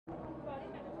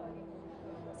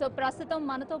So ప్రస్తుతం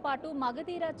మనతో పాటు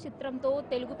మగధీర చిత్రంతో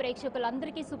తెలుగు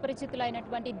ప్రేక్షకులందరికీ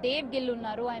సుపరిచితులైనటువంటి దేవ్ గిల్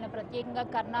ఉన్నారు. ఆయన ప్రత్యేకంగా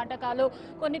కర్ణాటకలో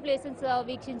కొన్ని ప్లేసెస్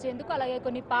వీక్షించేందుకు, అలాగే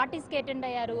కొన్ని పార్టీస్కి అటెండ్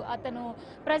అయ్యారు. అతను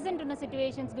ప్రజెంట్ ఉన్న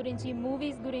సిట్యుయేషన్స్ గురించి,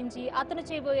 మూవీస్ గురించి, అతను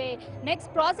చేయబోయే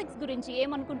నెక్స్ట్ ప్రాజెక్ట్స్ గురించి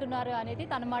ఏమనుకుంటున్నారు అనేది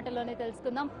తన మాటలోనే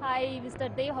తెలుసుకుందాం. Hi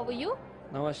mister Dev, how are you?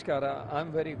 Namaskara, I'm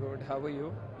very good. How are you?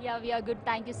 Yeah, we are good.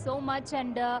 Thank you so much.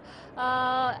 And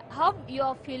how you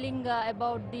are feeling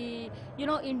about the,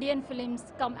 Indian films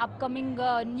upcoming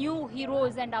new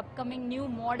heroes and upcoming new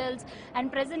models,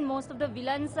 and present most of the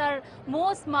villains are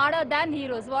more smarter than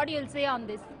heroes. What do you say on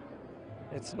this?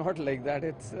 It's not like that.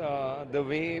 It's the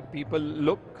way people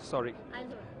look. Sorry.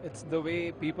 It's the way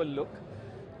people look.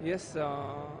 Yes,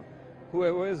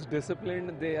 whoever is disciplined,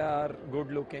 they are good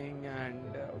looking and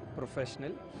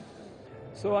professional.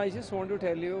 So I just want to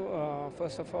tell you,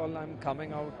 first of all, I'm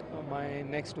coming out. My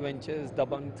next venture is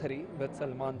Dabang 3 with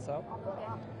Salman Saab.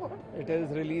 It is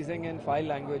releasing in 5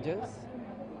 languages,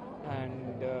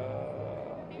 and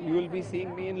you will be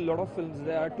seeing me in a lot of films.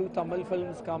 There are 2 Tamil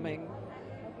films coming,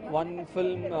 1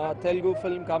 film, Telugu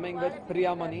film coming with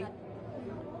Priyamani,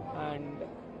 and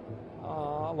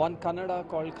 1 Kannada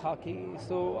called Khaki.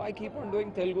 So I keep on doing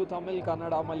Telugu, Tamil,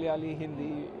 Kannada, Malayali,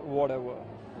 Hindi, whatever.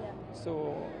 So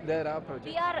there are projects.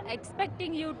 We are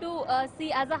expecting you to see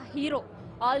as a hero.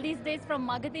 All these days from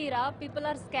Magadhira, people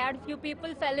are scared. Few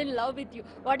people fell in love with you.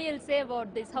 What do you say about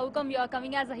this? How come you are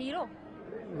coming as a hero?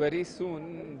 Very soon,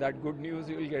 that good news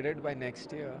you will get it by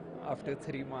next year, after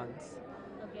 3 months.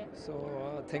 Okay. So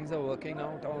things are working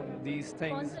out on these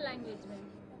things. What's the language, man?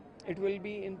 It will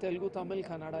be in Telugu, Tamil,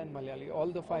 Kannada and Malayali,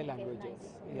 all the 5 languages.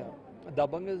 Nice. Yeah.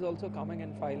 Dabang is also coming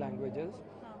in 5 languages.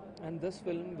 And this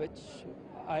film, which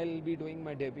I'll be doing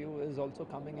my debut, is also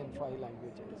coming in 5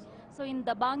 languages. So in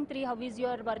Dabang 3, how is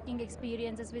your working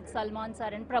experiences with Salman sir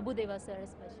and Prabhu Deva sir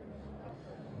especially?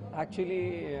 Actually,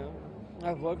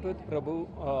 I've worked with Prabhu.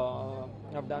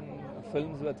 I've done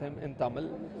films with him in Tamil.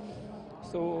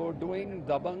 So doing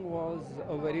Dabang was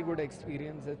a very good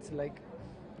experience. It's like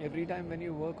every time when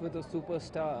you work with a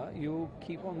superstar, you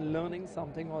keep on learning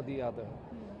something or the other.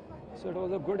 So it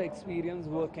was a good experience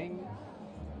working.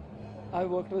 I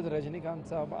worked with Rajinikanth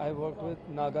Saab, I worked with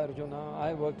Nagarjuna, I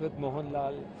worked with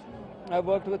Mohanlal, I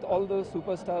worked with all the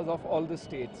superstars of all the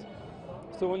states.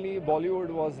 So only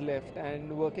Bollywood was left, and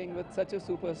working with such a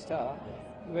superstar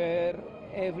where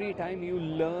every time you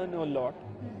learn a lot,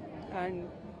 and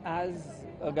as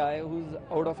a guy who's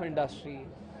out of industry,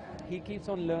 he keeps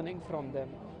on learning from them.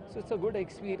 So it's a good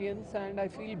experience, and I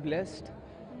feel blessed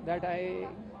that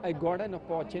I got an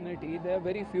opportunity. There are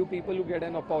very few people who get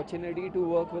an opportunity to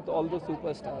work with all the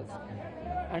superstars,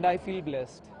 and I feel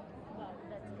blessed. Wow,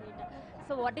 that's great.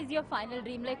 So what is your final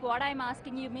dream? Like what I'm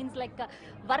asking you means like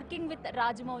working with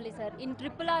Rajamouli sir in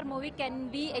RRR movie, can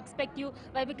we expect you?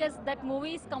 Why? Because that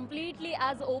movie is completely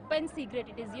as open secret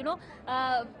it is.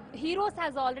 Heroes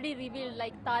has already revealed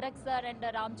like Tarak sir and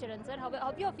Ram Charan sir.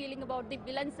 How you are feeling about the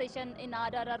villain session in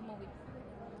RRR movie?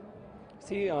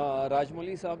 See,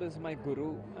 Rajamouli Saab is my guru,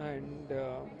 and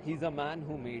he's a man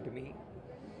who made me.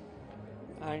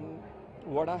 And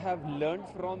what I have learned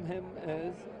from him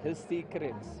is his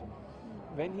secrets.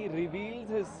 When he reveals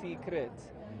his secrets,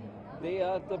 they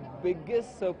are the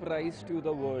biggest surprise to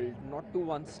the world, not to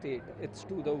one state, it's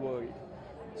to the world.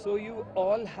 So you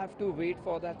all have to wait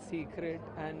for that secret,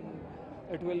 and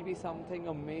it will be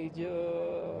something, a major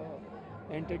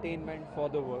entertainment for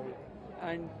the world.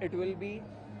 And it will be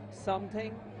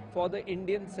something for the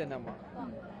Indian cinema.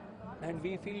 And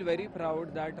we feel very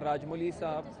proud that Rajamouli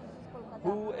Saab,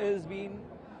 who is been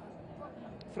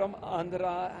from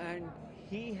Andhra, and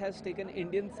he has taken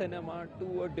Indian cinema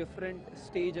to a different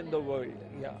stage in the world.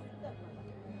 Yeah.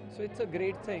 So it's a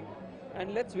great thing,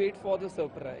 and let's wait for the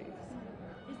surprise.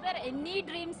 Is there any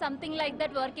dream, something like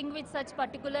that, working with such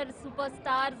particular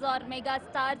superstars or mega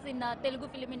stars in Telugu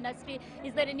film industry?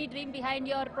 Is there any dream behind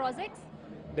your projects?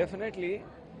 Definitely.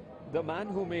 The man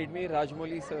who made me,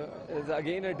 Rajamouli sir, is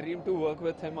again a dream to work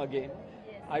with him again.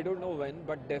 Yes. I don't know when,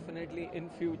 but definitely in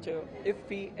future, if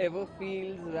he ever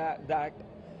feels that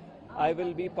I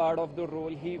will be part of the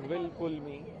role, he will pull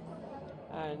me.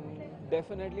 And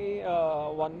definitely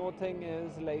one more thing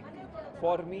is, like,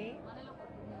 for me,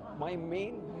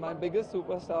 my biggest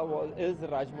superstar is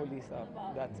Rajamouli sir.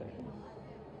 That's it.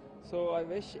 So I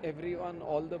wish everyone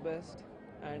all the best,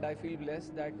 and I feel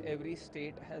blessed that every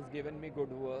state has given me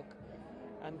good work,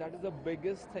 and that is the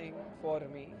biggest thing for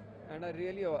me. And I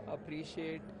really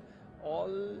appreciate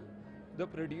all the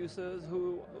producers who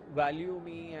value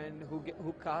me and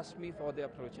who cast me for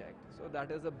their project. So that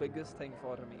is the biggest thing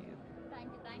for me.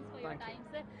 Thanks for your time,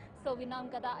 sir. So విన్నాం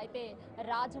కదా, అయితే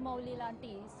రాజమౌళి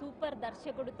లాంటి super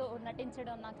దర్శకుడితో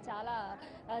నటించడం నాకు చాలా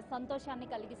సంతోషాన్ని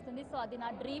కలిగిస్తుంది. So అది నా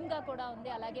డ్రీమ్గా కూడా ఉంది.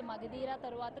 అలాగే మగధీర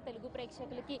తరువాత తెలుగు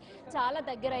ప్రేక్షకులకి చాలా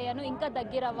దగ్గర అయ్యాను, ఇంకా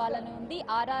దగ్గర అవ్వాలని ఉంది.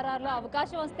 ఆర్ఆర్ఆర్లో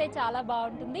అవకాశం వస్తే చాలా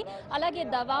బాగుంటుంది. అలాగే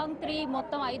దబాంగ్ 3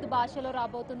 మొత్తం 5 భాషలో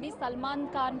రాబోతుంది. సల్మాన్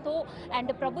ఖాన్తో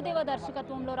అండ్ ప్రభుదేవ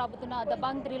దర్శకత్వంలో రాబోతున్న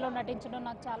దబాంగ్ 3లో నటించడం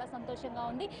నాకు చాలా సంతోషంగా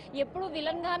ఉంది. ఎప్పుడు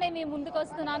విలన్గానే మీ ముందుకు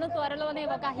వస్తున్నాను, త్వరలోనే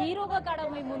ఒక హీరోగా కూడా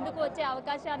మీ ముందుకు వచ్చే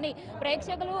అవకాశాన్ని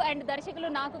ప్రేక్షకులు అండ్ దర్శకులు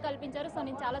నాకు కల్పించారు. సో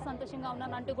నేను చాలా సంతోషంగా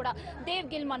ఉన్నాను అంటూ కూడా దేవ్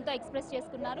గిల్ మనతో ఎక్స్ప్రెస్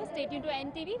చేసుకున్నారు. Stay tune to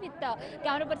NTV with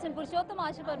camera person Purushottam,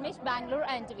 ASHA Paramesh, Bengaluru,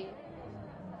 NTV.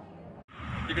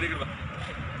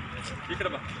 ఇక్కడ